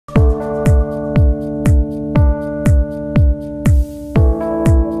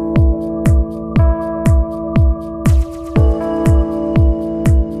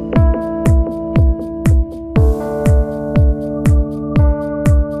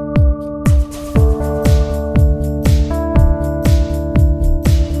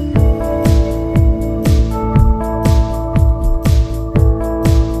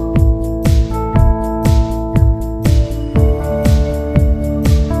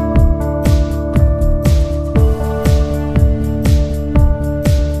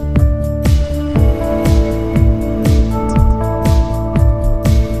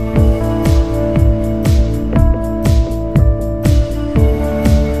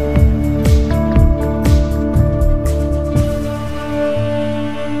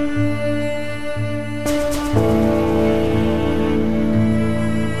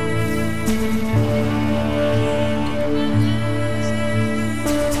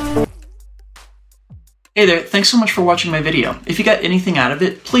Hey there, thanks so much for watching my video. If you got anything out of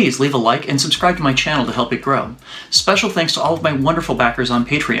it, please leave a like and subscribe to my channel to help it grow. Special thanks to all of my wonderful backers on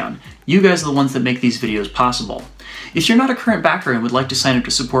Patreon. You guys are the ones that make these videos possible. If you're not a current backer and would like to sign up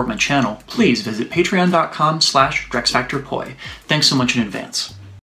to support my channel, please visit patreon.com/DrexFactorPoi. Thanks so much in advance.